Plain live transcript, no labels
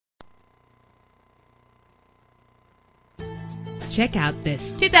Check out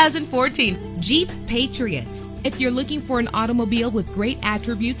this 2014 Jeep Patriot. If you're looking for an automobile with great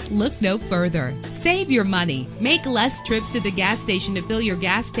attributes, look no further. Save your money. Make less trips to the gas station to fill your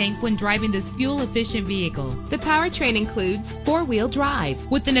gas tank when driving this fuel-efficient vehicle. The powertrain includes four-wheel drive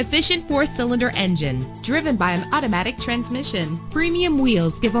with an efficient 4-cylinder engine driven by an automatic transmission. Premium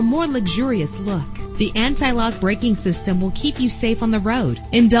wheels give a more luxurious look. The anti-lock braking system will keep you safe on the road.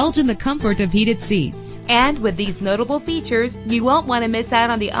 Indulge in the comfort of heated seats. And with these notable features, you won't want to miss out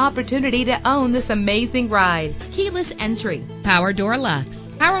on the opportunity to own this amazing ride. Keyless entry, power door locks,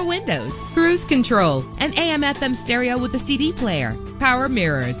 power windows, cruise control, an AM/FM stereo with a CD player, power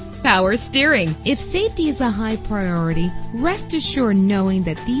mirrors, power steering. If safety is a high priority, rest assured knowing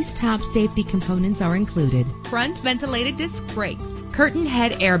that these top safety components are included. Front ventilated disc brakes, curtain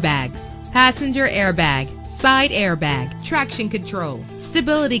head airbags, passenger airbag, side airbag, traction control,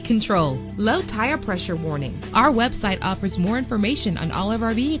 stability control, low tire pressure warning. Our website offers more information on all of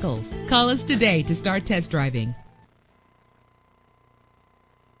our vehicles. Call us today to start test driving.